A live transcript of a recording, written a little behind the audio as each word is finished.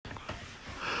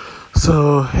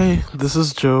So, hey, this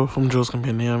is Joe from Joe's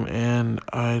Compendium, and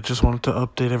I just wanted to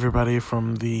update everybody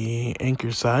from the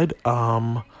Anchor side.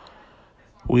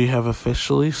 We have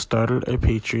officially started a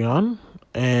Patreon,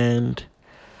 and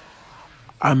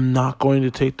I'm not going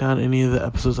to take down any of the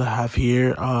episodes I have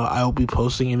here. I'll be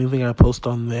posting anything I post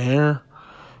on there,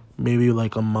 maybe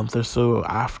like a month or so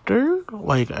after.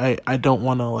 I don't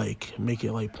want to, make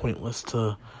it, pointless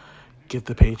to get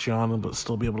the Patreon but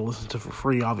still be able to listen to it for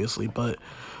free, obviously, but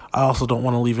I also don't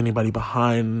want to leave anybody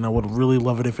behind, and I would really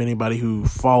love it if anybody who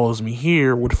follows me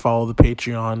here would follow the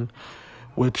Patreon,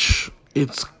 which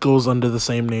it goes under the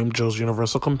same name, Joe's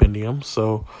Universal Compendium.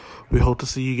 So we hope to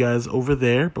see you guys over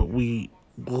there, but we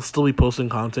will still be posting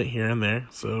content here and there.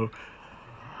 So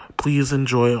please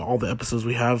enjoy all the episodes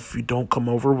we have. If you don't come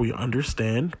over, we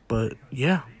understand. But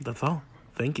yeah, that's all.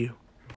 Thank you.